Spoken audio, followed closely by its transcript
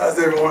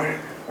everyone.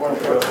 Oh,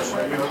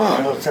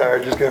 I'm a little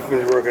tired. Just got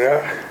finished working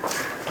out.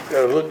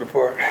 Got to look the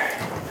part.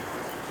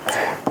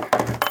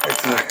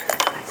 Excellent.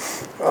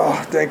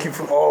 Oh, thank you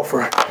all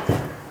for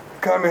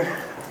coming.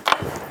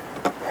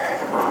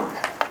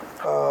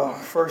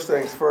 First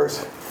things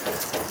first.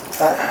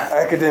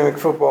 Academic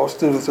Football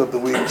Students of the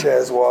Week: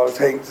 Chaz Wallace,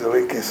 Hank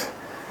Zelinkas.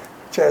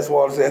 Chaz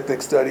Wallace,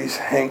 Ethnic Studies.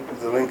 Hank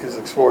Zelinkas,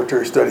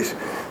 Exploratory Studies.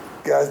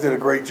 Guys did a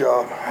great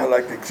job. I'd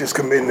like to just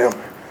commend them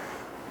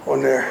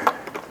on their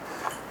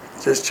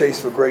just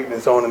chase for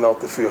greatness on and off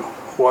the field.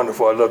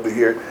 Wonderful. I love to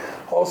hear it.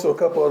 Also, a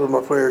couple of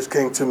my players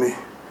came to me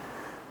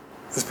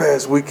this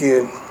past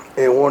weekend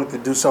and wanted to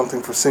do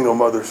something for single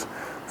mothers.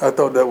 I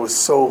thought that was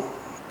so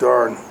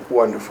darn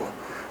wonderful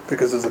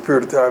because there's a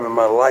period of time in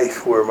my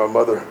life where my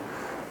mother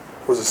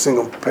was a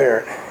single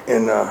parent,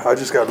 and I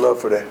just got love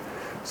for that.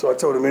 So I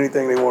told them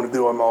anything they want to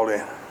do, I'm all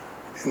in.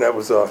 And that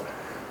was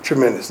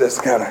tremendous. That's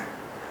the kind of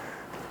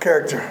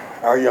character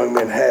our young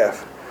men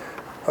have.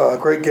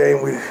 Great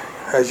game.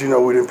 As you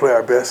know, we didn't play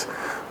our best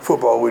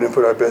football. We didn't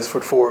put our best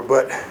foot forward,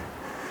 but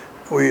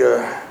we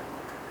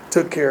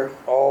took care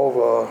of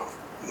all of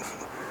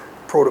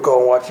protocol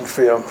and watching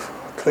film,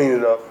 cleaned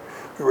it up.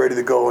 We're ready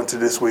to go into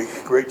this week.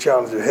 Great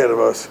challenge ahead of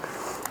us.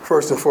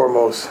 First and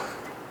foremost,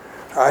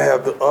 I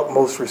have the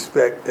utmost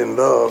respect and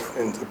love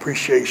and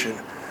appreciation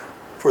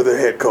for the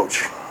head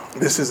coach.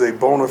 This is a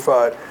bona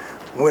fide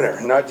winner,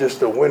 not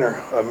just a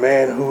winner, a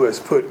man who has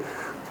put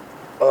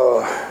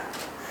a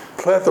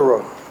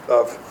plethora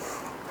of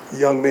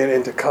young men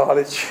into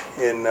college,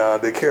 and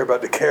they care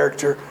about the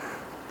character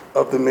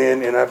of the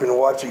men. And I've been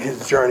watching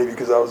his journey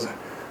because I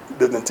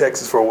lived in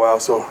Texas for a while,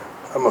 so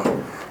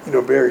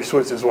Barry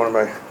Switzer is one of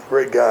my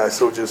great guys.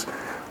 So just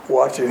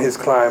watching his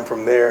climb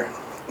from there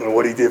and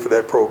what he did for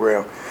that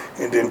program,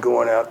 and then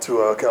going out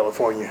to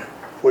California,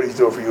 what he's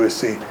doing for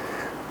USC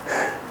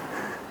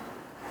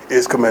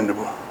is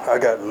commendable. I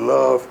got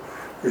love,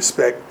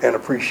 respect, and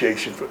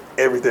appreciation for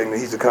everything that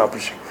he's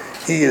accomplishing.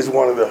 He is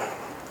one of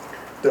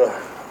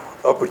the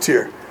upper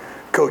tier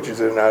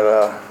coaches, and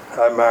I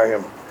admire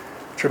him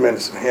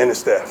tremendously, and his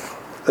staff.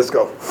 Let's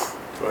go.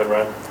 Go ahead,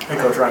 Ryan. Hey,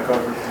 Coach Ryan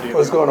Coker.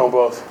 What's going on,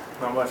 boss?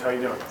 Not much. How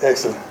you doing?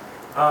 Excellent.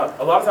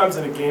 A lot of times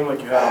in a game like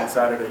you had on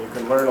Saturday, you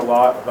can learn a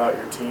lot about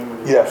your team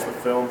when you watch the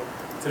film.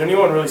 Did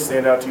anyone really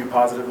stand out to you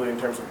positively in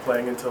terms of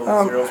playing until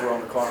the zeros were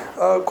on the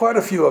clock? Quite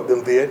a few of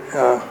them did.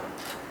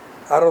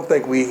 I don't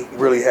think we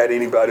really had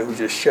anybody who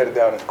just shut it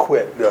down and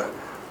quit. The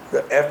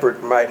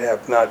effort might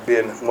have not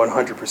been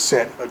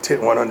 100%,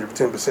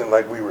 110%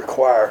 like we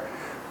require,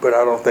 but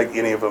I don't think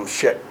any of them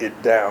shut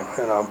it down,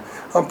 and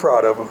I'm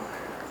proud of them.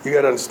 You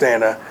got to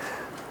understand that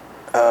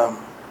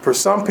for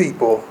some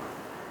people,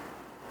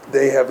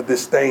 they have a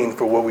disdain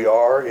for what we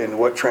are and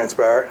what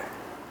transpired.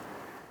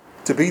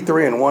 To be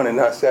 3-1 and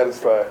not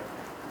satisfied,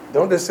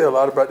 don't that say a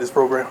lot about this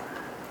program?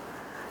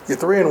 You're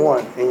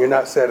 3-1 and you're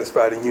not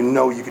satisfied, and you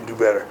know you can do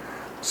better.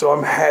 So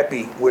I'm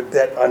happy with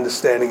that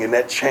understanding and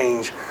that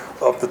change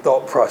of the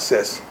thought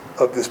process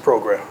of this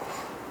program.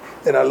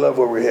 And I love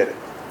where we're headed.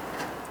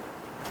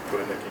 Go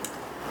ahead, Nikki.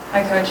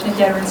 Hi, Coach.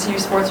 Nikki Edwards, CU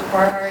Sports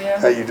Report. How are you?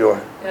 How you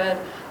doing? Good.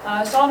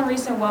 I saw in a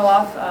recent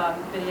well-off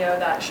video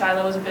that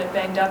Shiloh was a bit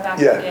banged up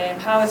after the game.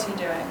 How is he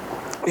doing?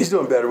 He's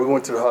doing better. We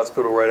went to the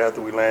hospital right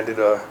after we landed.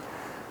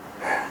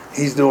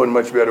 He's doing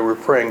much better. We're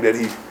praying that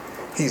he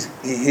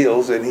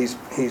heals, and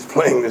he's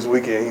playing this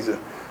weekend. He's a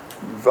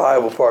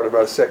viable part of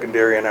our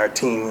secondary and our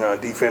team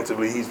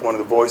defensively. He's one of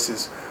the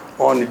voices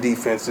on the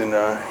defense, and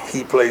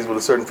he plays with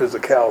a certain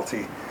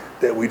physicality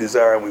that we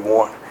desire and we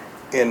want.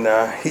 And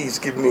he's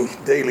giving me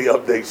daily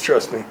updates,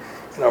 trust me,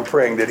 and I'm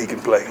praying that he can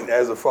play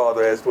as a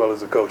father as well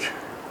as a coach.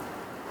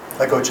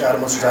 Hi, Coach.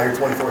 Adam Ostertag,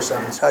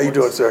 24/7. How you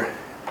doing, sir?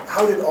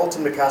 How did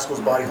Alton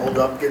McCaskill's body hold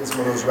up getting some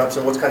of those reps,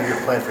 and what's kind of your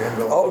plan for him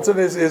going Alton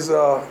is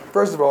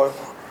first of all,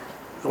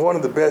 one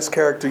of the best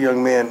character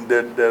young men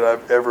that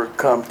I've ever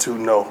come to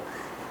know.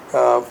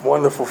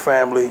 Wonderful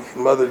family.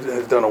 Mother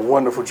has done a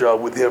wonderful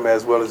job with him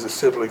as well as his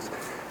siblings.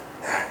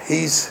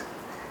 He's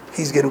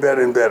getting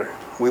better and better.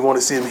 We want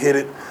to see him hit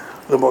it,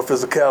 a little more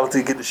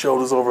physicality, get the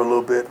shoulders over a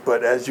little bit.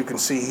 But as you can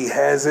see, he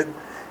has it.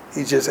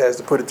 He just has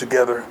to put it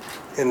together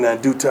in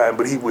due time,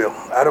 but he will.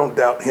 I don't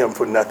doubt him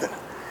for nothing.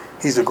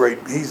 He's a great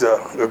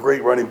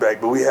running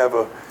back, but we have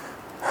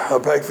a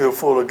backfield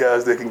full of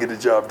guys that can get the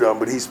job done,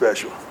 but he's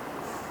special.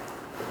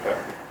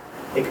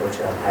 Hey, Coach,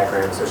 Pat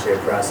Graham,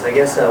 Associated Press. I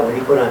guess when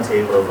you put on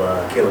tape of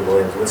Caleb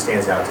Williams, what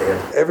stands out to him?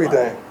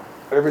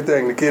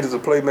 Everything. The kid is a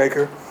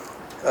playmaker,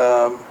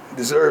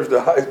 deserves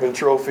the Heisman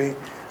Trophy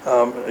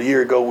a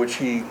year ago, which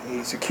he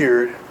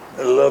secured.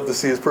 I love to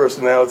see his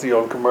personality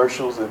on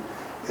commercials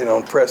and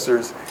on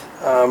pressers.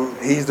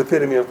 He's the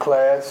epitome of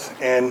class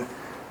and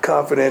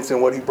confidence in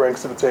what he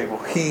brings to the table.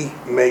 He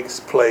makes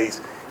plays.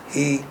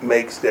 He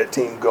makes that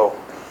team go.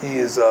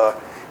 He's a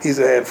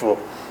handful.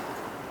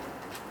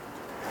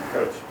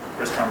 Coach,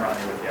 Chris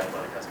Comrani with The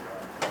Athletic. How's it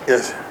going?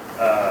 Yes.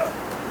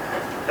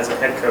 As a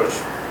head coach,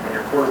 when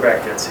your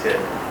quarterback gets hit,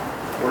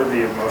 what are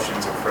the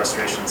emotions or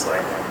frustrations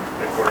like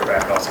when the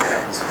quarterback also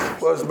happens?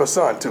 Well, it's my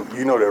son, too.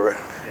 You know that, right?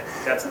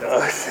 That's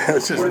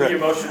What are the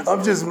emotions?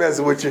 I'm just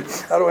messing with you.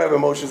 I don't have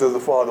emotions as a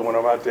father when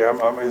I'm out there.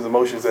 I'm his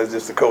emotions as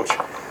just a coach.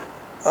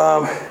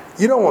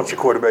 You don't want your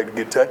quarterback to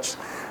get touched,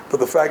 but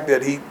the fact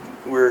that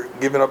we're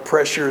giving up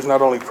pressures,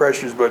 not only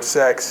pressures but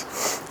sacks.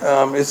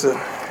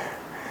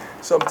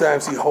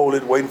 Sometimes he hold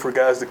it, waiting for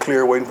guys to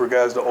clear, waiting for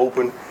guys to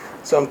open.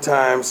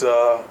 Sometimes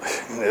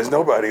there's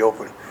nobody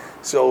open.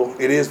 So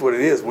it is what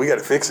it is. We got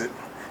to fix it.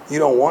 You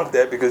don't want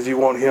that because you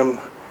want him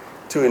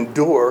to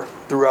endure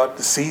throughout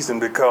the season,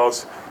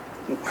 because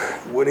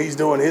when he's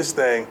doing his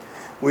thing,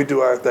 we do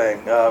our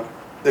thing.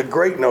 The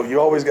great note, you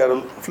always got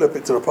to flip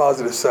it to the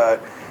positive side.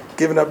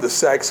 Giving up the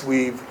sacks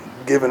we've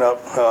given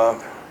up,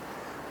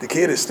 the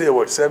kid is still,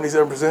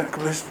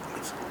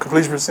 77%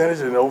 completion percentage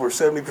and over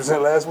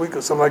 70% last week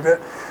or something like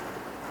that?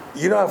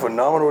 You know how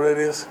phenomenal that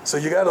is? So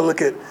you got to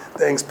look at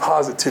things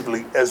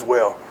positively as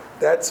well.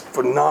 That's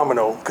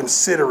phenomenal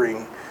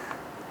considering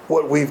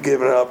what we've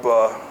given up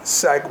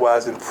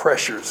sack-wise and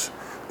pressures.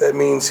 That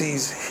means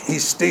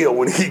he's still,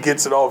 when he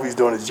gets it off, he's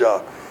doing his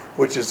job,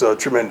 which is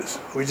tremendous.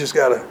 We just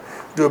got to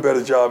do a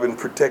better job in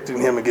protecting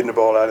him and getting the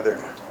ball out of there.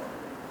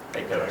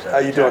 Hey, Coach. How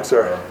you doing,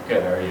 sir?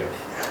 Good, how are you?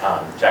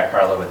 Jack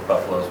Carlo with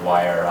Buffalo's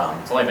Wire.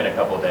 It's only been a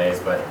couple of days,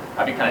 but how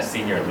have you kind of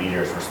seen your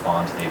leaders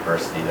respond to the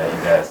adversity that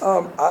you guys...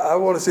 I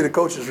want to see the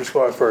coaches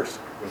respond first.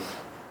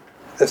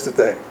 That's the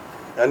thing.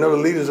 I know the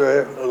leaders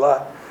are a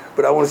lot,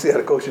 but I want to see how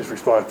the coaches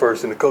respond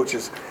first. And the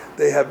coaches,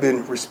 they have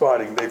been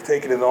responding. They've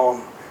taken it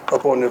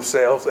upon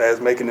themselves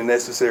as making the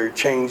necessary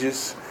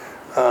changes,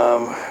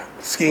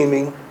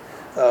 scheming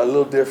a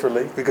little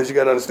differently, because you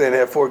got to understand they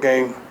have four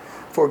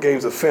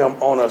games of film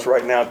on us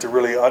right now to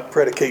really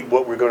predicate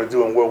what we're going to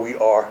do and where we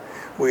are.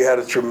 We had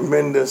a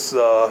tremendous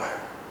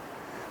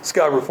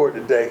scout report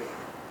today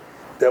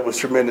that was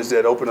tremendous,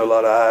 that opened a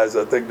lot of eyes.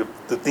 I think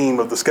the theme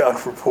of the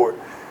scout report,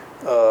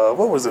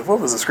 what was it? What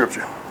was the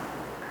scripture?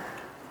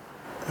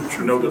 The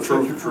truth will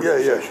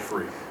set you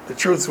free. The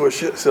truth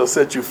shall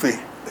set you free.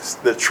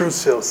 The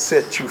truth shall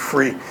set you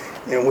free.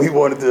 And we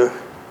wanted to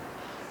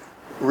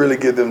really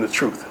give them the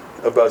truth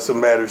about some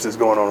matters that's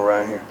going on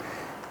around here.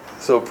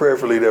 So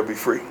prayerfully they'll be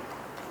free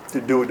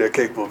to do what they're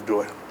capable of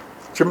doing.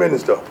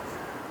 Tremendous though.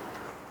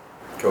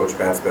 Coach,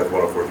 Matt Smith,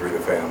 104.3 The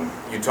Fan.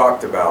 You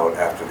talked about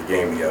after the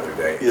game the other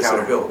day, yes,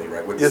 accountability, sir.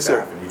 Right, with yes, the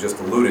staff, sir. And you just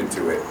alluded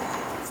to it.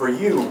 For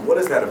you, what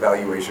is that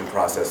evaluation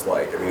process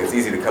like? I mean, it's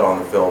easy to cut on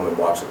the film and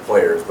watch the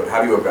players, but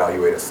how do you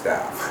evaluate a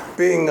staff?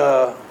 Being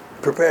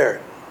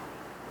prepared.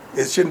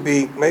 It shouldn't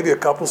be maybe a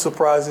couple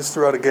surprises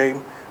throughout a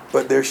game,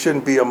 but there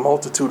shouldn't be a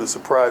multitude of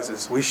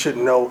surprises. We should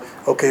know,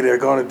 okay, they're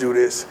going to do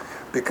this,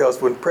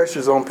 because when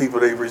pressure's on people,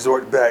 they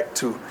resort back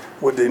to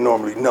what they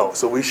normally know.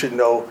 So we should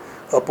know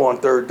up on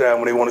third down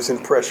when they want us in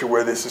pressure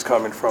where this is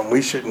coming from.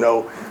 We should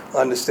know,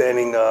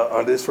 understanding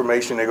on this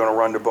formation they're going to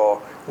run the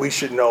ball. We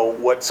should know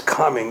what's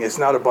coming. It's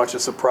not a bunch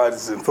of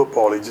surprises in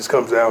football. It just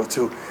comes down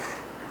to,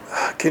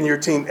 can your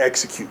team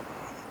execute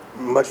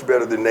much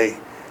better than they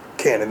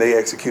can, and they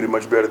executed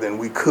much better than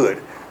we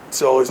could.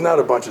 So it's not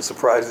a bunch of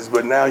surprises,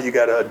 but now you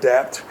got to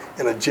adapt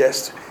and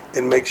adjust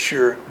and make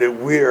sure that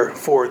we're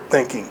forward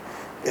thinking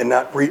and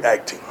not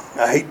reacting.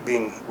 I hate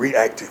being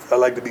reactive. I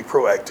like to be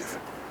proactive.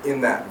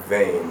 In that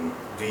vein,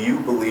 do you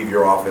believe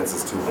your offense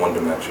is too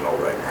one-dimensional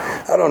right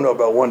now? I don't know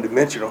about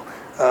one-dimensional.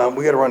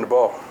 We got to run the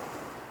ball.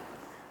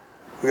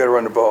 We got to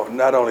run the ball.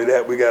 Not only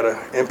that, we got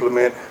to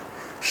implement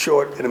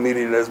short,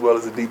 intermediate, as well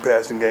as a deep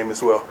passing game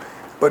as well.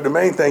 But the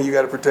main thing, you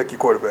got to protect your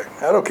quarterback.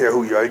 I don't care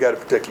who you are. You got to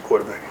protect your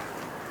quarterback.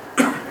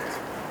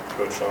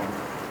 Coach Sean.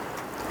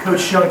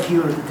 Coach Sean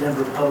Keeler at the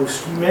Denver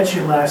Post. You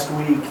mentioned last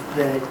week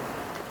that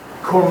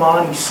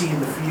Cormani's seeing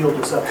the field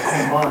is up to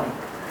Cormani.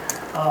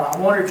 I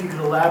wonder if you could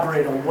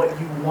elaborate on what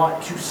you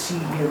want to see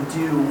him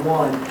do,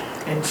 one.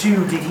 And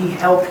two, did he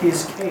help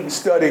his case?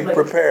 Study,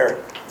 prepare.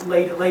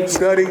 Late.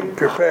 Study,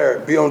 prepare.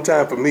 Be on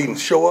time for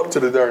meetings. Show up to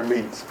the darn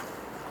meetings.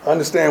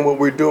 Understand what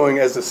we're doing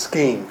as a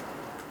scheme.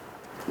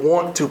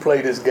 Want to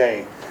play this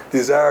game.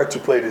 Desire to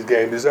play this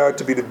game. Desire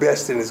to be the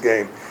best in this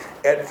game.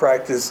 At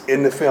practice,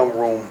 in the film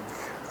room,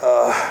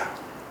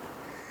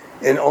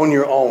 and on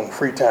your own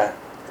free time.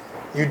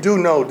 You do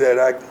know that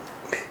I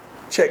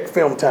check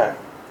film time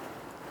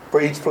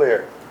for each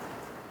player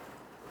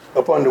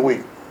up on the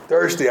week.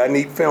 Thursday, I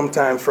need film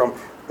time from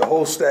the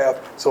whole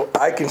staff so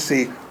I can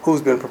see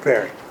who's been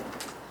preparing.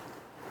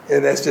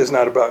 And that's just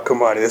not about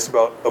commodity. That's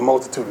about a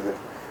multitude of them.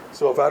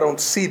 So if I don't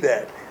see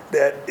that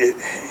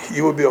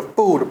you would be a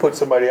fool to put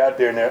somebody out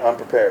there and they're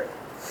unprepared.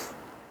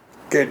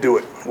 Can't do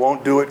it.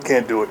 Won't do it.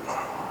 Can't do it.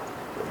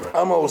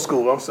 I'm old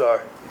school. I'm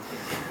sorry.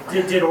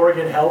 Did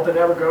Oregon help in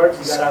that regard?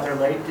 You got out there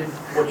late.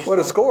 What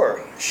a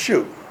score.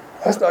 Shoot.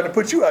 I started to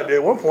put you out there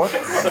at one point.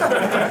 Did you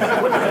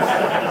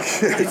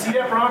see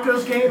that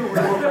Broncos game?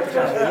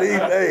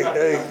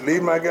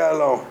 Leave my guy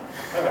alone.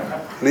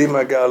 Leave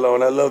my guy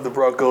alone. I love the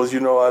Broncos.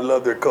 You know I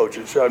love their coach.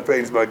 And Sean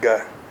Payton's my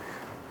guy.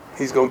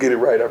 He's going to get it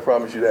right. I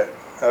promise you that.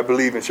 I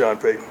believe in Sean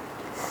Payton.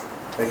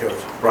 Thank you,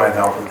 Coach. Brian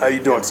Halpern. How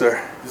you doing,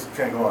 sir? Just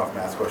kind of going off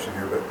Matt's question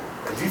here, but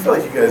do you feel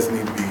like you guys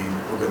need to be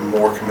a little bit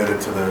more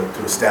committed to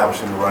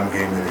establishing the run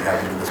game than you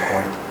have to at this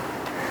point?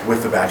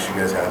 with the backs you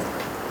guys have?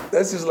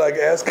 That's just like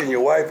asking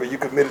your wife, are you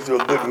committed to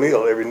a good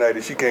meal every night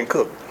if she can't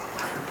cook?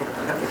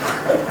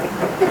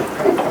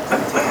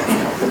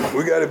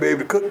 We got to be able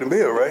to cook the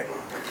meal, right?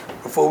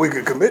 Before we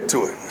can commit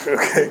to it,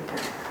 okay?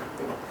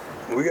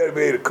 We got to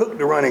be able to cook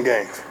the running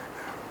games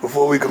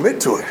before we commit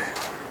to it.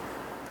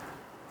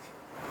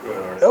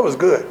 That was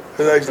good.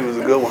 That actually was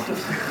a good one.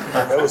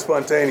 That was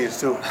spontaneous,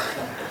 too.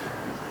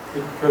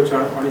 Hey, Coach,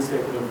 Arnie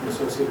Stapleton of the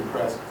Associated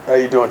Press. How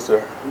you doing,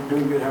 sir? I'm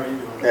doing good. How are you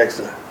doing?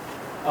 Excellent.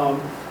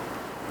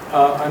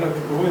 I know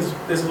the women's,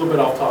 this is a little bit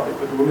off topic,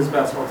 but the women's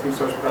basketball team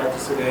starts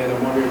practice today, and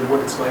I'm wondering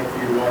what it's like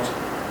for you to watch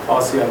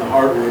Fossey on the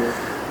hardwood.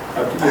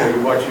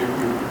 You watch your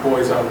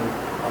boys on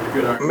the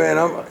gridiron.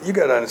 Man, you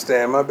got to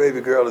understand, my baby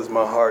girl is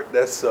my heart.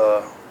 That's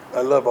I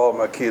love all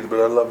my kids,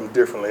 but I love them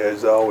differently,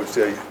 as I always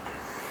tell you.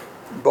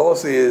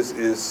 Bossy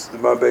is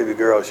my baby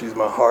girl. She's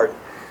my heart.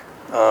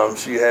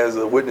 She has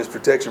a witness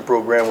protection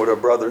program with her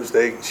brothers.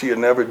 She'll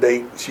never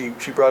date. She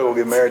probably won't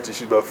get married till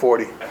she's about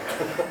 40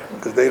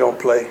 because they don't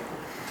play.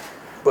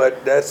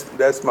 But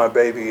that's my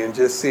baby, and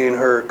just seeing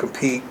her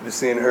compete, just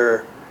seeing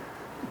her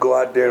go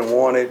out there and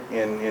want it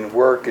and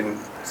work and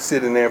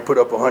sit in there and put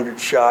up 100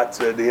 shots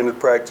at the end of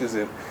practice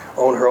and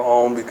on her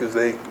own because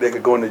they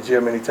could go in the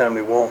gym anytime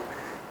they want.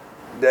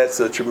 That's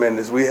a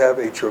tremendous. We have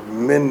a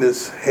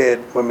tremendous head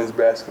women's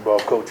basketball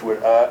coach,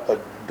 which I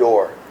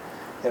adore.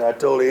 And I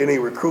told her, any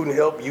recruiting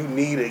help you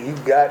need, you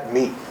got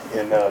me.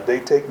 And they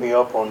take me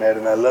up on that,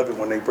 and I love it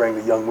when they bring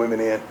the young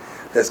women in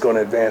that's going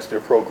to advance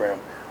their program.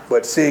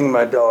 But seeing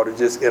my daughter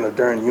just in a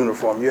darn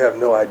uniform, you have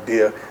no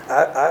idea.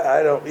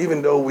 I don't,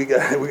 even though we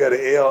got an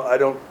L, I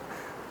don't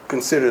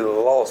consider it a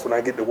loss when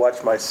I get to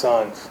watch my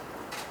sons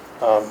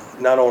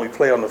not only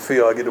play on the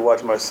field, I get to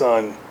watch my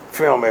son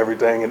film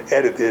everything and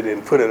edit it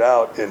and put it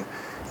out and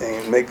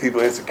make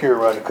people insecure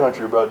around the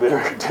country about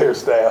their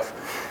staff.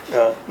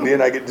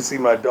 Then I get to see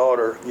my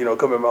daughter,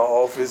 come in my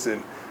office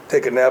and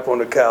take a nap on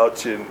the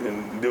couch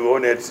and go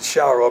in there,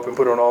 shower up and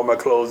put on all my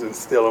clothes and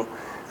steal them.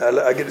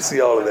 I get to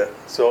see all of that.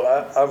 So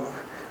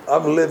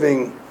I'm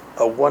living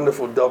a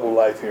wonderful double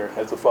life here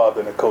as a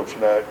father and a coach,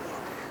 and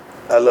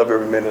I love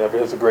every minute of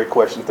it. It's a great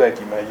question. Thank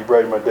you, man. You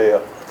brightened my day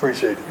up.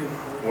 Appreciate it.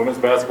 Women's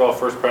basketball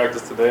first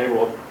practice today.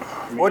 Well,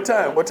 what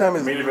time? What time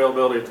is it? Media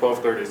availability at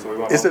 12:30. So we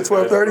want. Is it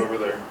 12:30? Over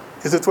there.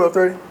 Is it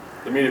 12:30?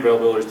 The media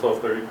availability is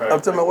 12:30. I'm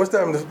talking about what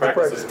time is the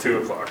practice? Practice is 2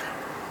 o'clock.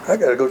 I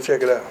gotta go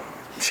check it out.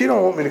 She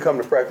don't want me to come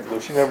to practice though.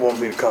 She never wants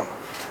me to come.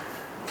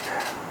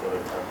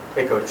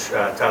 Hey, Coach,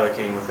 Tyler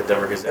King with the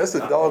Denver Gazette. That's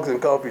a dogs and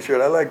coffee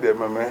shirt. I like that,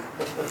 my man.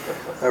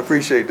 I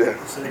appreciate that.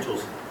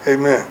 Essentials.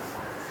 Amen.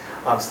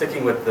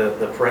 Sticking with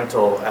the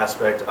parental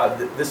aspect,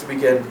 this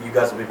weekend you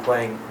guys will be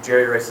playing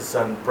Jerry Rice's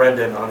son,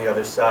 Brendan, on the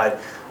other side.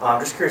 I'm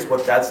just curious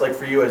what that's like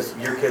for you as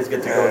your kids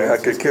get to go. I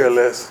could care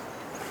less.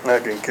 I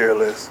can care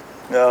less.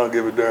 I don't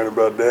give a darn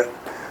about that.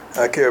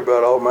 I care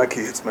about all my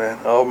kids, man.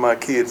 All my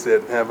kids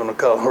that have on a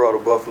Colorado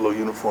Buffalo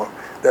uniform.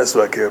 That's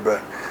what I care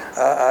about.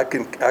 I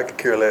can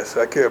care less.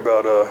 I care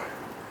about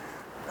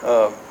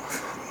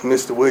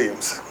Mr.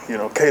 Williams,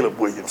 Caleb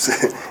Williams,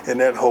 and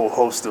that whole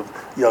host of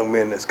young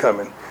men that's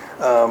coming.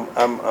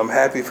 I'm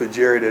happy for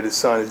Jerry that his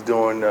son is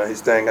doing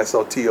his thing. I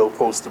saw T.O.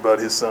 post about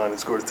his son that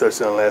scored a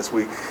touchdown last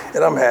week,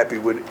 and I'm happy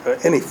with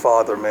any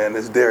father, man,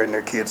 that's there in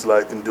their kid's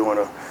life and doing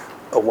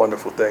a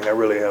wonderful thing. I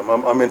really am.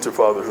 I'm into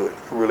fatherhood.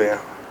 I really am.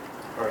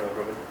 All right, I'll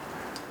go ahead.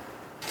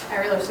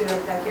 Ariel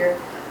student back here.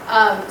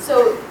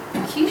 So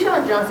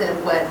Keyshawn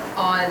Johnson went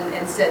on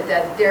and said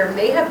that there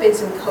may have been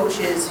some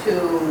coaches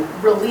who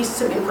released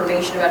some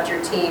information about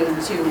your team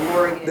to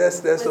Oregon.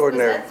 That's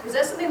ordinary. Was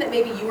that something that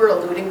maybe you were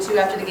alluding to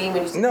after the game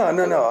when you said No,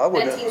 I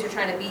wouldn't. that teams are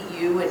trying to beat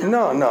you? And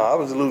No, I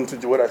was alluding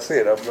to what I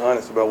said. I was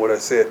honest about what I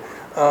said.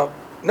 No,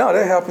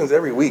 that happens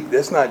every week.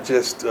 That's not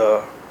just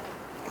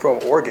from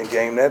an Oregon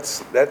game.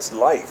 That's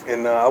life.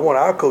 And I want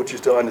our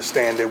coaches to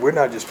understand that we're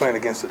not just playing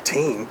against a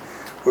team.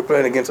 We're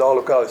playing against all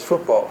of college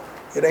football.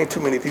 It ain't too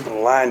many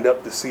people lined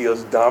up to see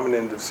us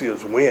dominant, to see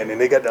us win, and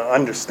they got to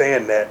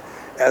understand that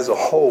as a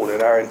whole,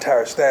 and our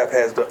entire staff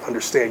has to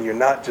understand you're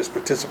not just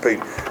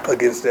participating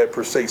against that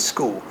per se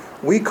school.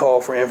 We call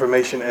for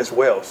information as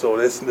well, so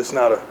it's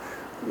not a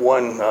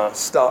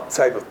one-stop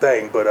type of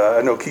thing, but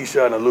I know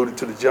Keyshawn alluded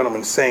to the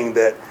gentleman saying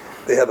that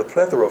they have a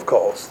plethora of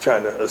calls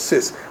trying to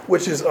assist,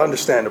 which is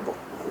understandable.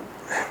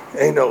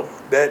 Ain't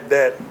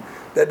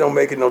that don't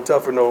make it no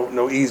tougher,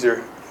 no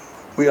easier.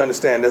 We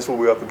understand that's what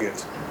we're up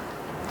against.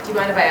 do you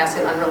mind if I ask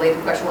an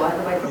unrelated question while I have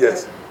the microphone?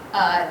 Yes.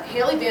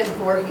 Haley Van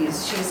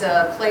Voorhees, she's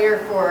a player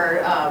for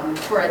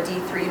a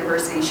D3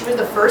 university. She was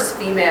the first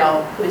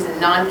female who is a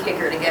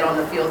non-kicker to get on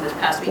the field this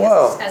past week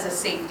as a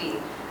safety.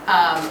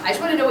 I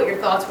just want to know what your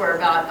thoughts were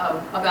about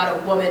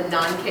a woman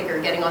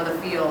non-kicker getting on the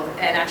field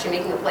and actually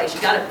making a play. She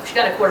got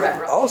a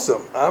quarterback run.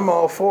 Awesome. I'm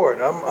all for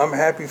it. I'm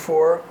happy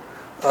for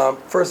her.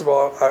 First of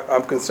all,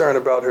 I'm concerned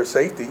about her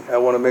safety. I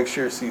want to make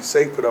sure she's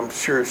safe, but I'm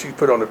sure if she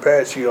put on the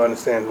pad, she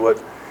understands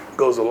what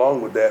goes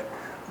along with that.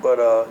 But,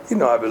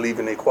 I believe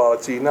in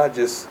equality, not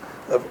just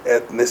of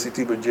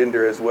ethnicity, but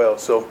gender as well.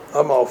 So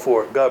I'm all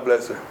for it. God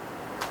bless her.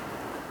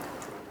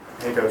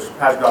 Hey Coach,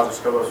 Patrick Dawes,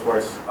 Scobo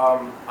Sports.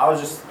 I was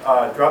just,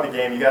 throughout the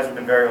game, you guys have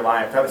been very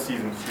reliant, throughout the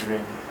season, excuse me,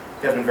 you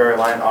guys have been very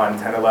reliant on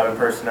 10-11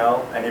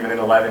 personnel, and even in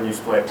 11 you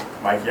split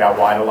Mikey out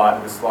wide a lot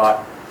in the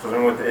slot. So I was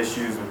wondering what the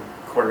issues with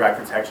quarterback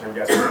protection, I'm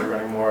guessing you're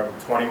running more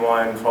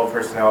 21, 12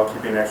 personnel,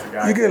 keeping an extra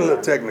guy. You're getting a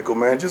little technical,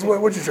 man. Just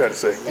what you trying to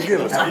say? You're getting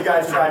a little Have you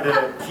guys tried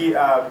to keep,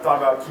 thought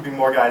about keeping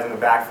more guys in the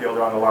backfield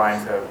or on the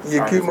line to...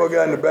 You keep more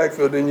guys in the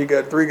backfield, then you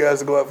got 3 guys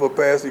to go out for a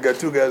pass, you got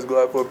 2 guys to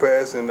go out for a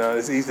pass, and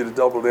it's easy to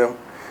double them.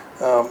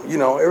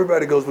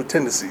 Everybody goes with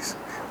tendencies.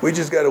 We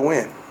just got to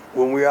win.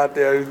 When we're out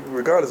there,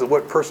 regardless of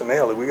what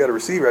personnel, if we got a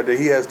receiver out there,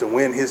 he has to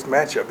win his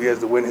matchup. He has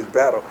to win his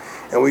battle.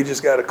 And we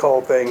just got to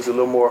call things a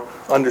little more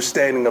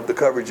understanding of the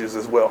coverages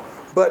as well.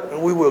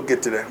 But we will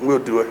get to that. We'll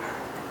do it.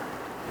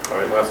 All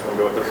right, last one,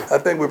 go with this. I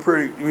think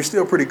we're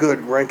still pretty good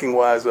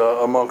ranking-wise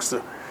amongst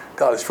the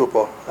college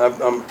football.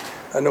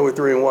 I know we're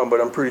 3-1,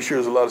 but I'm pretty sure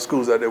there's a lot of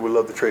schools out there would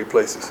love to trade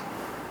places.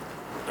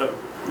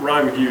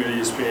 Ryan McGee at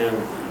ESPN.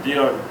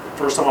 Deion,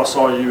 first time I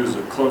saw you was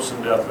at Close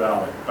in Death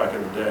Valley back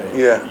in the day.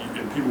 Yeah.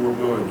 And people were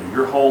booing you.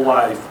 Your whole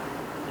life,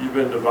 you've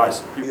been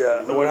divisive.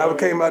 When I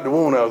came out the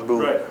womb, I was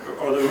booed. Right.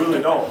 Or they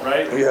really don't,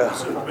 right? Yeah.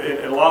 So,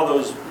 and a lot of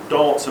those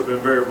don'ts have been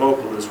very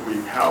vocal this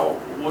week.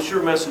 What's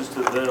your message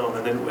to them?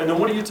 And then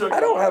what do you tell? I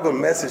don't have a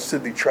message to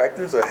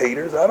detractors or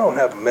haters. I don't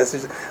have a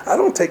message. I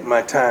don't take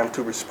my time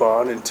to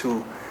respond and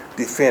to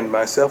defend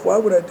myself. Why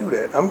would I do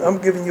that? I'm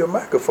giving you a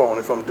microphone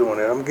if I'm doing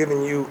it. I'm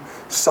giving you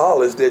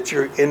solace that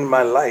you're in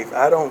my life.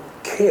 I don't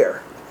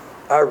care.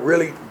 I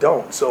really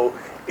don't. So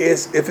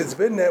if it's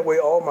been that way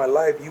all my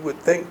life, you would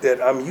think that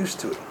I'm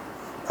used to it.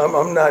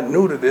 I'm not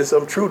new to this.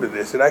 I'm true to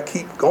this, and I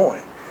keep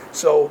going.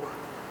 So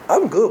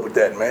I'm good with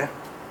that, man.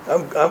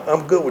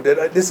 I'm good with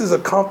that. This is a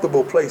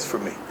comfortable place for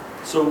me.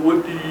 So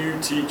what do you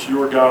teach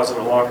your guys in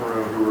the locker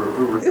room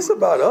who are? It's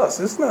about us.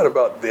 It's not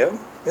about them.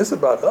 It's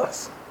about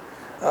us.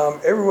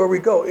 Everywhere we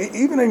go,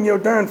 even in your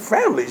darn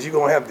families, you're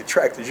going to have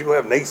detractors, you're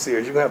going to have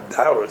naysayers, you're going to have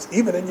doubters,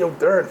 even in your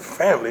darn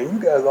family. And you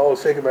guys all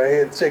shaking your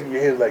heads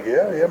like,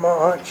 yeah, my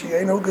aunt, she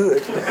ain't no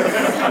good.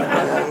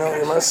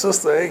 My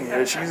sister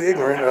ain't, she's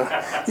ignorant.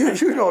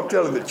 You know I'm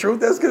telling the truth.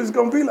 That's because it's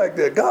going to be like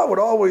that. God would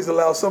always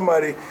allow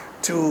somebody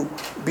to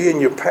be in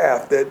your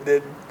path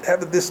that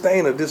have a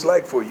disdain or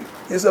dislike for you.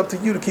 It's up to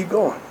you to keep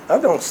going. I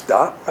don't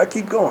stop. I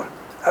keep going.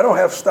 I don't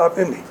have stop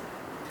in me.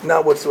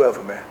 Not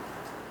whatsoever, man.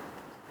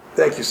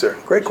 Thank you, sir.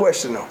 Great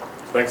question, though.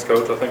 Thanks,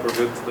 Coach. I think we're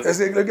good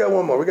today. We got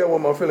one more.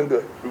 I'm feeling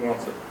good. Who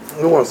wants it?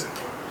 Who wants it?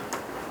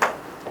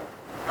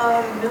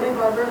 Millie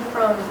Barber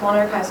from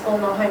Monarch High School,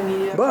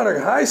 multimedia.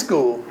 Monarch High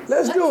School?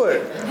 Let's do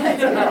it.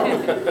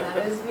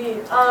 That is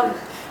me.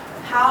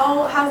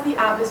 How has the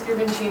atmosphere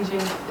been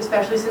changing,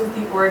 especially since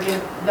the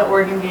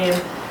Oregon game,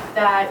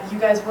 that you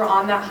guys were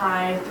on that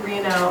high,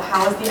 3-0?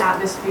 How is the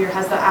atmosphere?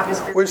 Has the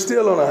atmosphere? We're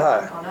still on a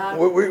high.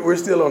 We're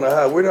still on a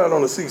high. We're not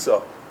on a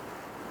seesaw.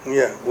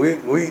 Yeah, we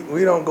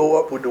don't go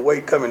up with the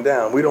weight coming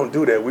down. We don't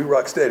do that. We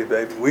rock steady,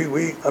 baby.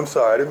 I'm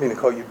sorry, I didn't mean to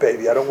call you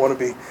baby. I don't want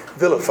to be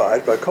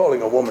vilified by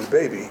calling a woman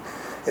baby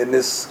in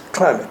this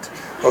climate.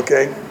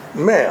 Okay?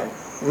 Ma'am.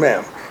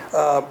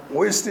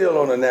 We're still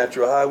on a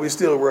natural high. We're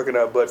still working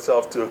our butts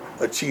off to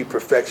achieve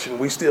perfection.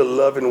 We're still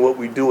loving what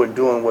we do and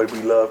doing what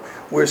we love.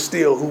 We're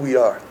still who we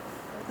are.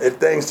 And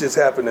things just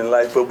happen in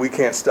life, but we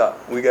can't stop.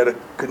 We got to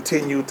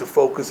continue to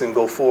focus and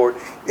go forward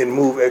and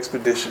move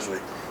expeditiously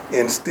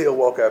and still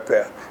walk our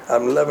path.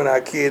 I'm loving our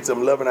kids.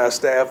 I'm loving our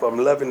staff. I'm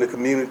loving the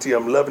community.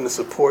 I'm loving the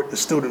support, the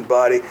student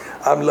body.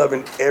 I'm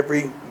loving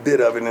every bit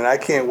of it, and I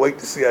can't wait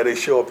to see how they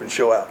show up and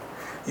show out.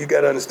 You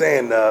got to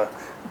understand,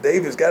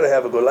 David's got to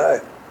have a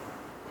Goliath.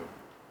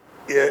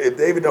 Yeah, if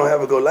David don't have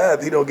a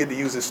Goliath, he don't get to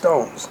use his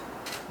stones.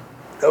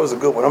 That was a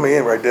good one. I'm gonna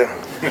end right there.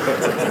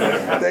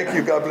 Thank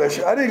you. God bless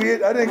you. I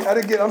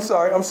didn't get. I'm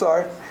sorry.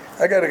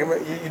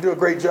 You do a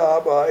great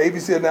job.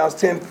 ABC announced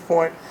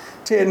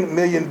 10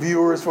 million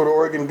viewers for the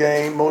Oregon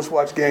game, most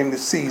watched game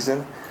this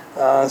season,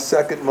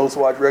 second most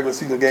watched regular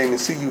season game in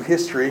CU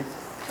history.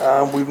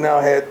 We've now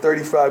had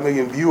 35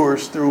 million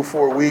viewers through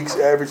 4 weeks,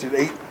 average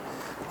at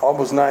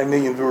almost 9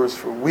 million viewers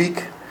per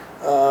week.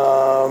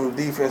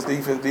 Defense,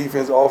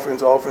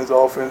 offense.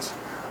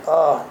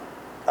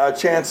 Our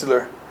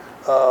Chancellor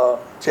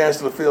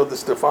Phil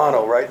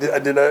DeStefano, right? Did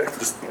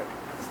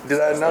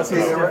I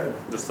enunciate it right?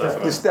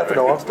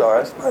 DeStefano, I'm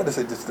sorry. I had to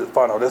say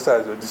DeStefano. That's how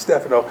it is.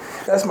 DeStefano.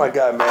 That's my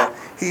guy, man.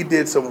 He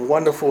did some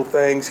wonderful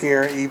things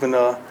here, even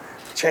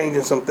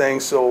changing some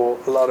things so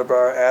a lot of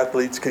our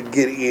athletes could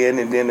get in,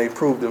 and then they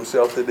proved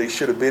themselves that they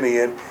should have been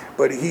in.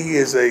 But he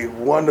is a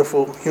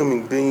wonderful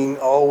human being,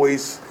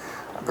 always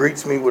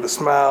greets me with a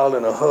smile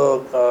and a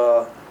hug.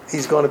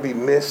 He's going to be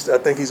missed. I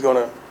think he's going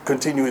to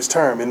continue his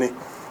term, isn't he?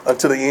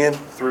 Until the end.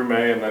 Through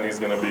May, and then he's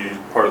going to be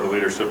part of the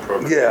leadership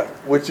program. Yeah,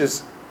 which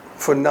is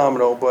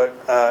phenomenal, but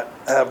I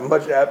have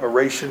much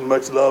admiration,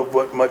 much love,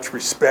 but much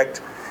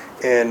respect,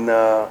 and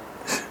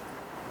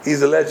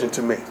he's a legend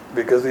to me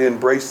because he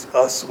embraced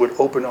us with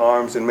open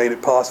arms and made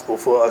it possible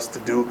for us to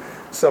do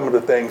some of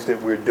the things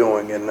that we're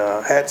doing, and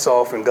hats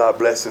off and God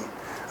bless him.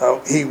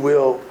 He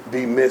will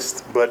be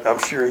missed, but I'm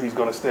sure he's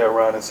going to stay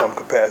around in some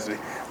capacity,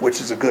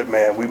 which is a good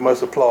man. We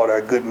must applaud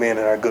our good men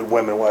and our good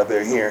women while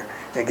they're here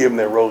and give them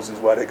their roses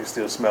while they can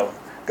still smell them.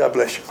 God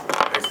bless you.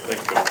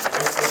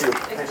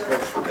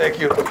 Thank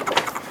you.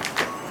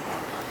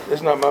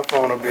 It's not my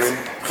phone up there.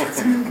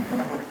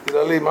 Did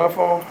I leave my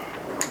phone?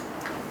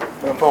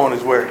 My phone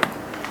is where?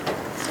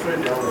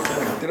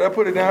 Did I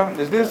put it down?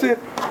 Is this it?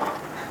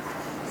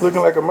 Looking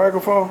like a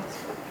microphone?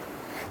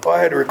 Oh, I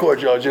had to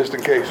record y'all just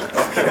in case. How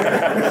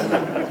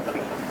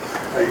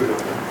you doing?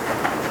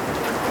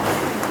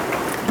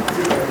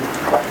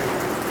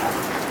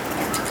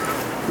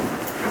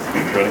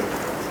 Ready?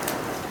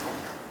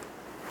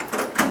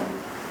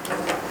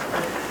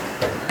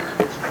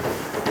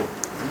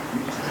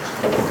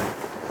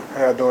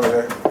 How y'all doing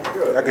today?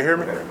 Good. Y'all can hear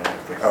me?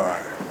 All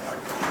right.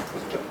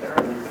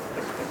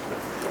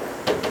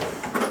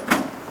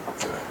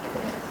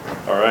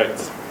 All right.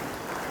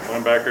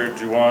 Linebacker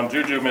Juwan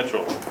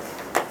Mitchell.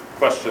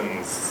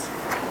 Questions?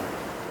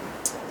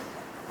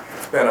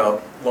 It's been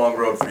a long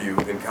road for you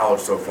in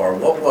college so far.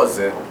 What was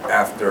it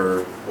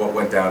after what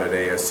went down at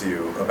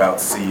ASU about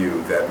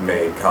CU that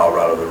made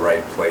Colorado the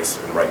right place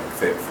and right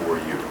fit for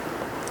you?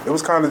 It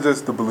was kind of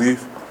just the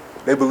belief.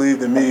 They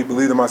believed in me,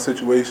 believed in my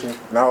situation,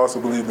 and I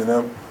also believed in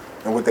them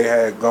and what they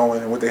had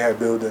going and what they had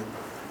building.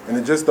 And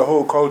then just the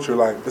whole culture,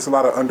 like, there's a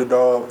lot of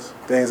underdogs,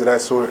 things of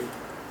that sort.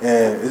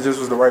 And it just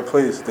was the right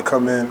place to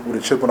come in with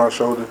a chip on our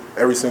shoulder,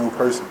 every single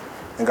person,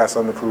 and got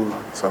something to prove.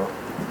 So.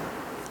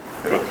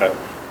 Okay.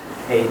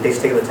 Hey, thanks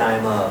for taking the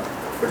time.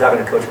 We're talking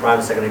to Coach Prime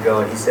a second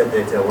ago, and he said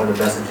that one of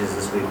the messages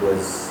this week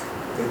was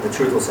the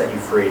truth will set you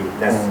free.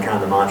 That's kind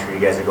of the mantra you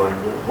guys are going.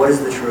 What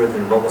is the truth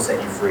and what will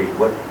set you free?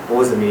 What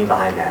was the meaning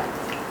behind that?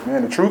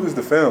 Man, the truth is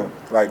the film.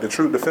 Like, the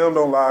film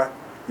don't lie.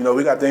 You know,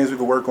 we got things we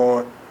could work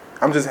on.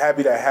 I'm just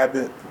happy that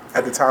happened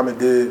at the time it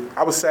did.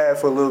 I was sad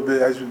for a little bit,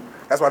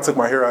 that's why I took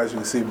my hair out, as you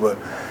can see. But,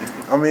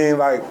 I mean,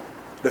 like,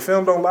 the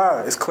film don't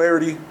lie. It's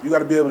clarity. You got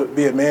to be able to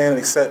be a man and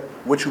accept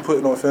what you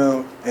putting on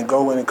film and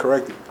go in and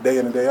correct it day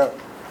in and day out.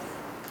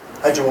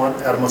 Hi, Juwan.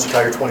 Adam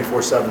Tiger,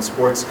 24/7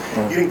 Sports.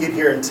 You didn't get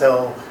here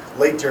until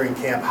late during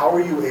camp. How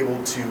were you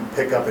able to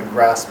pick up and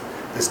grasp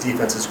this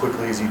defense as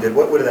quickly as you did?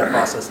 What did that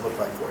process look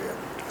like for you?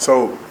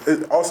 So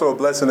it's also a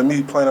blessing to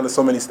me playing under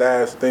so many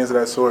staffs, things of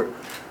that sort.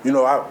 You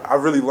know, I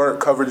really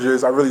learned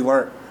coverages. I really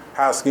learned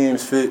how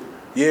schemes fit.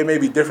 Yeah, it may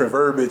be different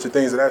verbiage and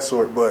things of that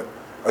sort, but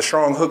a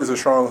strong hook is a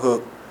strong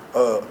hook.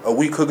 A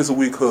weak hook is a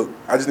weak hook.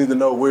 I just need to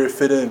know where it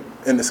fit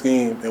in the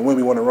scheme and when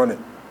we want to run it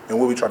and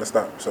when we try to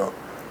stop. So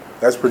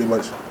that's pretty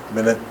much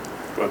been it.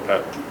 Go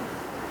ahead, Pat.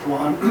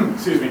 Juwan,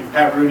 excuse me,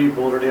 Pat Rooney,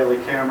 Boulder Daily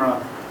Camera.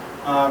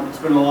 It's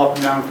been a little up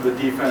and down for the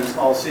defense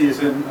all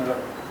season. A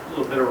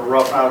little bit of a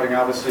rough outing,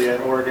 obviously,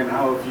 at Oregon.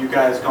 How have you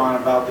guys gone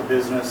about the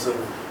business of,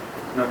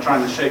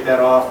 trying to shake that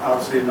off?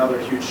 Obviously, another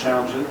huge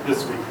challenge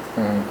this week.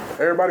 Mm-hmm.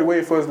 Everybody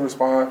waiting for us to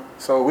respond,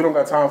 so we don't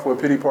got time for a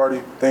pity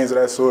party, things of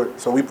that sort.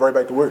 So we right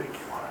back to work,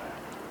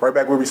 right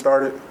back where we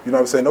started. You know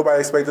what I'm saying? Nobody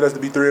expected us to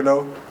be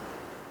 3-0.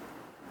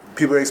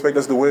 People expect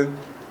us to win.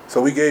 So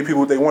we gave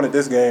people what they wanted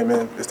this game,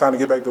 and it's time to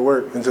get back to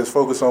work and just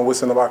focus on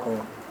what's in the locker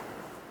room.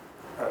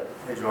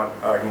 Hey, Juwan.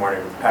 Good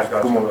morning.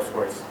 Patrick Dodge,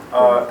 Sports.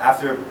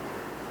 After a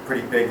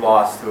pretty big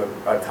loss to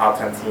a top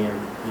 10 team,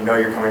 you know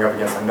you're coming up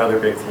against another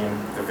big team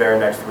the very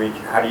next week.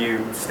 How do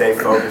you stay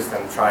focused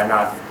and try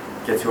not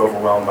get too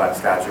overwhelmed by the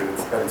stature?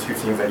 It's the two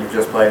teams that you've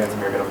just played and the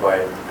team you're going to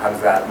play. How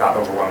does that not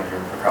overwhelm you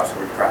across the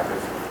week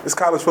practice? It's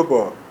college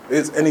football.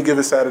 It's any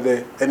given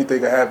Saturday,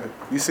 anything can happen.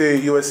 You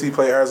see USC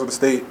play Arizona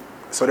State,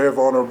 so they're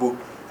vulnerable.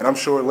 And I'm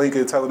sure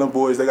Lincoln telling them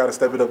boys they got to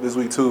step it up this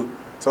week too.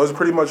 So it's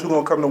pretty much who's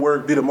going to come to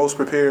work, be the most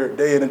prepared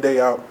day in and day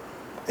out,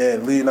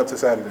 and leading up to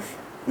Saturday.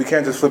 We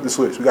can't just flip the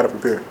switch. We got to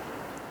prepare.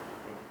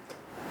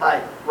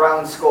 Hi,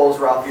 Ryland Scholes,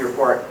 Ralphie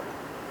Report.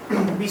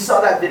 We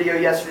saw that video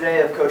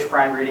yesterday of Coach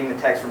Prime reading the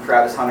text from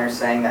Travis Hunter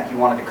saying that he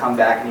wanted to come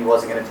back and he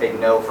wasn't going to take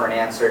no for an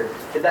answer.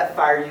 Did that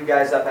fire you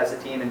guys up as a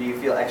team, and do you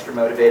feel extra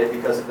motivated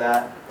because of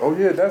that? Oh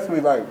yeah,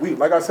 definitely.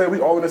 Like I said, we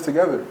all in this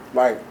together.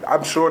 Like,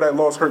 I'm sure that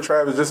loss hurt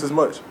Travis just as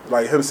much.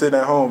 Like him sitting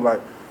at home,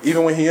 like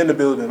even when he in the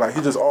building, like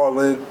he just all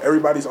in.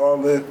 Everybody's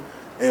all in,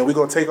 and we're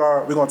gonna take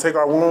our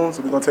wounds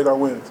and we're gonna take our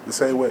wins the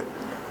same way.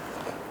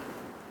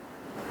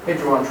 Hey,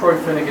 Juwan, Troy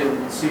Finnegan,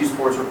 CU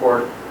Sports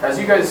Report. As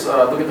you guys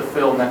look at the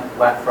film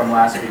from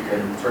last week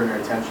and turn your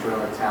attention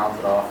to a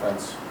talented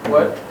offense,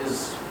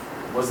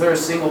 was there a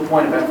single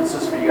point of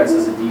emphasis for you guys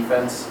as a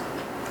defense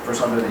for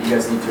something that you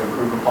guys need to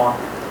improve upon?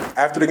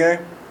 After the game?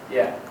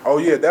 Yeah. Oh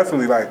yeah,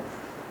 definitely. Like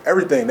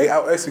everything, they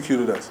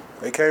out-executed us.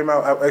 They came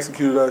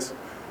out-executed us.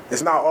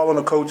 It's not all on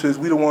the coaches.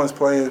 We the ones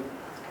playing.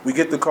 We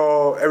get the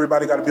call.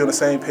 Everybody got to be on the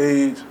same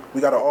page. We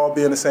got to all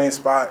be in the same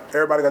spot.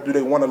 Everybody got to do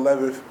their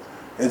 1/11th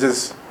and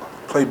just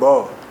play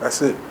ball.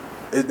 That's it.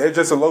 They're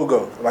just a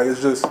logo. Like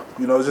it's just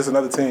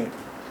another team.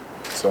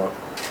 So.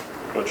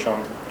 Good,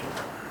 Sean.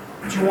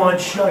 Juwan,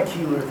 Sean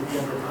Keeler at the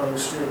Denver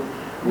Post.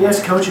 We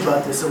asked Coach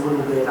about this a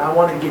little bit. I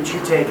wanted to get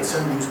your take as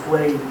somebody who's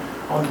played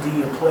on the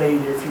D and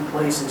played in a few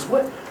places.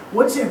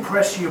 What's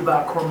impressed you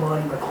about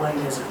Cormani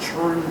McClain as a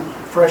true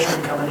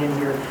freshman coming in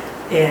here?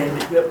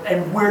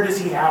 And where does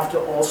he have to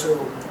also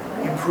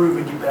improve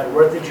and get better?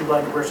 What are things you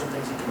like, or some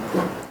things he can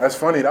improve? That's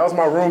funny. That was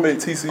my roommate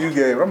TCU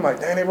game. I'm like,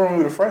 dang, they rooming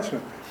with a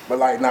freshman. But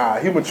like, nah,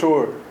 he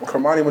matured.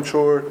 Kermani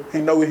matured.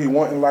 He know what he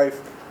want in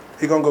life.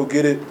 He gonna go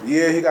get it.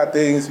 Yeah, he got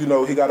things, he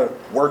gotta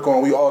work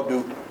on. We all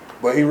do.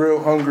 But he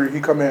real hungry. He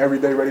come in every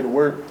day ready to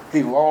work.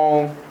 He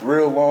long,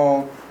 real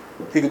long.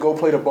 He could go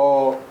play the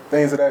ball,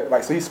 things of that.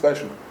 Like, so he's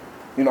special.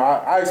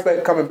 I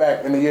expect coming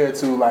back in a year or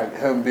two, like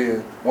him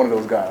being one of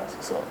those guys.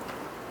 So,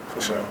 for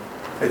sure.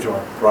 Hey,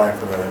 Juwan. Brian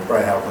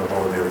Howell from the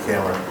Bowl with the other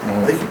camera.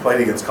 I think you played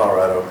against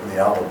Colorado in the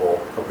Alamo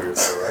Bowl a couple years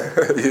ago,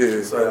 right?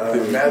 Yeah. So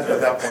imagine at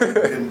that point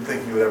you didn't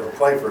think you would ever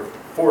play for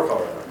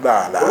Colorado.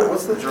 Nah.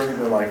 What's the journey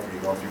been like for you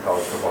going through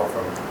college football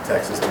from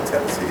Texas to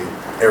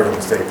Tennessee,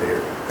 Arizona State to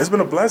here? It's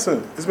been a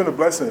blessing.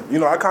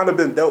 I kind of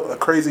been dealt a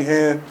crazy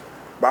hand,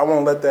 but I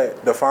won't let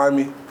that define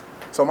me.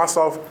 So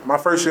my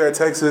first year at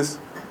Texas,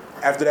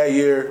 after that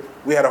year,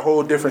 we had a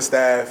whole different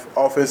staff,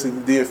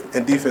 offensively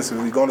and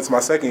defensively, going into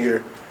my second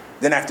year.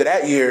 Then after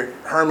that year,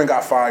 Herman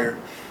got fired,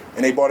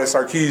 and they brought in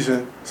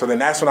Sarkisian. So then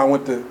that's when I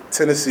went to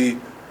Tennessee,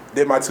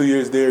 did my 2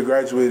 years there,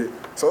 graduated.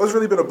 So it's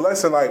really been a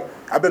blessing. Like,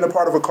 I've been a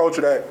part of a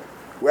culture that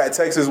we're at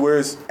Texas where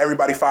it's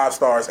everybody 5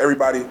 stars,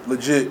 everybody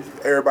legit,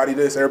 everybody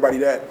this, everybody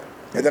that.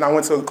 And then I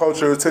went to a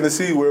culture of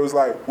Tennessee where it was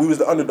like we was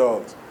the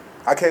underdogs.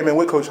 I came in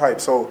with Coach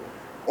Hype, so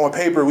on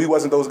paper, we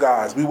wasn't those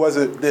guys. We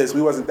wasn't this,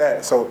 we wasn't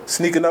that. So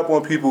sneaking up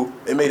on people,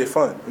 it made it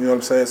fun. You know what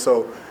I'm saying?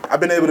 So I've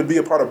been able to be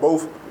a part of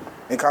both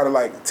and kind of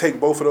like take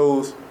both of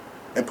those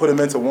and put them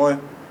into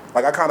one.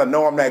 Like, I kind of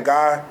know I'm that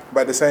guy,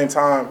 but at the same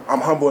time,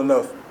 I'm humble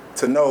enough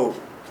to know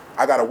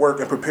I got to work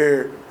and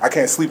prepare. I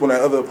can't sleep on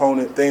that other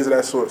opponent, things of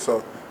that sort.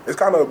 So it's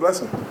kind of a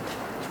blessing.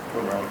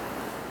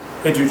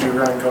 Hey, Juju,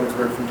 Ryan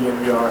Koenigsberg from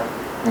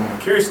DNVR.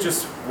 Curious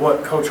just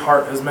what Coach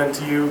Hart has meant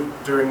to you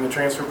during the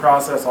transfer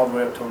process all the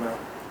way up till now.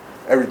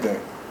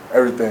 Everything.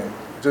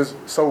 Just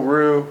so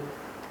real.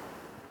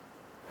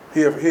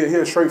 He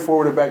a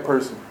straightforward and back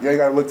person. You ain't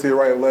got to look to your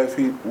right or left.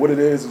 What it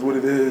is what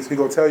it is. He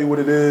gonna tell you what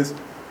it is.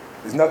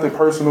 It's nothing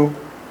personal.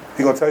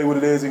 He gonna tell you what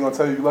it is. He gonna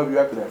tell you he love you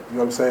after that. You know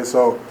what I'm saying?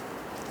 So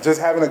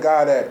just having a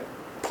guy that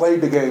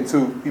played the game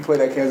too. He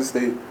played at Kansas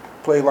State,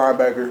 played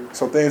linebacker,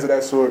 so things of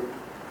that sort.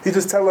 He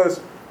just tell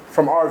us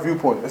from our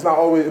viewpoint. It's not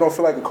always, it don't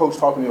feel like a coach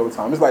talking to you all the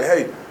time. It's like,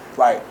 hey,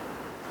 like,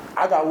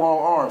 I got long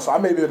arms, so I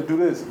may be able to do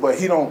this, but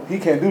he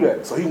can't do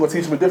that. So he gonna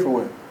teach him a different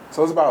way.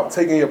 So it's about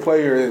taking your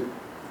player and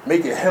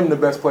making him the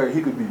best player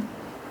he could be.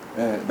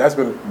 And that's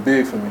been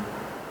big for me.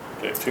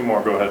 Okay, 2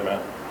 more. Go ahead,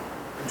 Matt.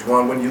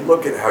 Juwan, when you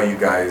look at how you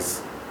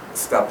guys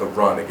stopped the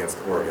run against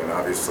Oregon,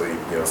 obviously,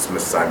 some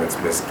assignments,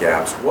 missed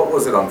gaps. What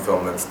was it on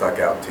film that stuck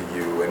out to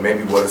you? And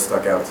maybe what has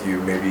stuck out to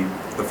you maybe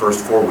the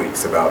first 4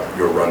 weeks about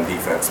your run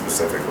defense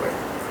specifically?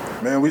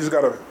 Man, we just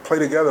got to play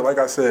together, like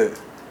I said.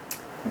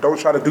 Don't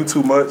try to do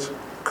too much.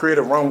 Create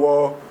a run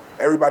wall.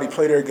 Everybody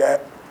play their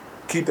gap.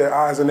 Keep their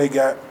eyes in their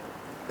gap.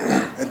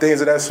 And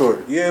things of that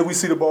sort. Yeah, we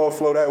see the ball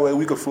flow that way.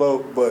 We could flow.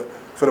 But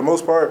for the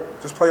most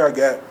part, just play our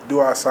gap, do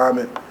our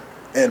assignment,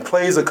 and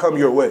plays will come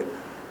your way.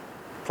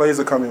 Plays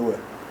will come your way.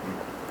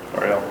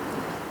 Ariel.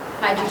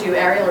 Hi, Juju.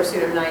 Ariel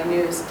Orsuto, 9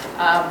 News.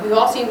 We've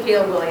all seen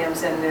Caleb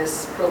Williams in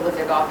this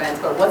prolific offense,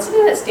 but what's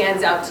something that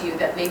stands out to you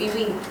that maybe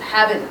we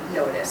haven't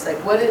noticed? Like,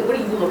 what are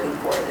you looking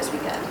for this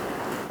weekend?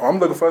 I'm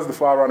looking for us to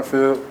fly around the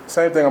field.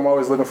 Same thing I'm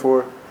always looking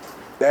for.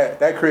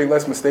 That create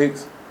less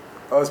mistakes.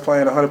 Us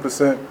playing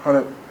 100%,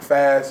 100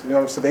 fast,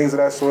 so things of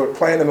that sort.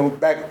 Playing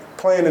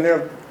in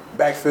their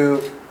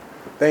backfield,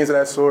 things of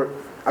that sort.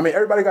 I mean,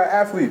 everybody got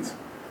athletes.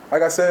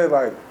 Like I said,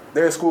 like,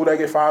 they're at school, they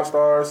get 5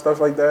 stars,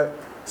 stuff like that.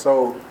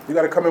 So you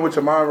got to come in with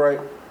your mind right.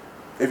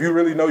 If you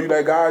really know you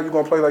that guy, you're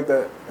going to play like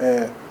that.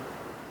 And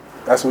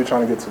that's what we're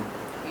trying to get to.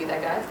 You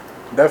that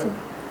guy? Definitely.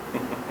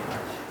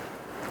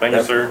 Thank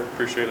you, sir.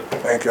 Appreciate it.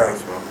 Thank you.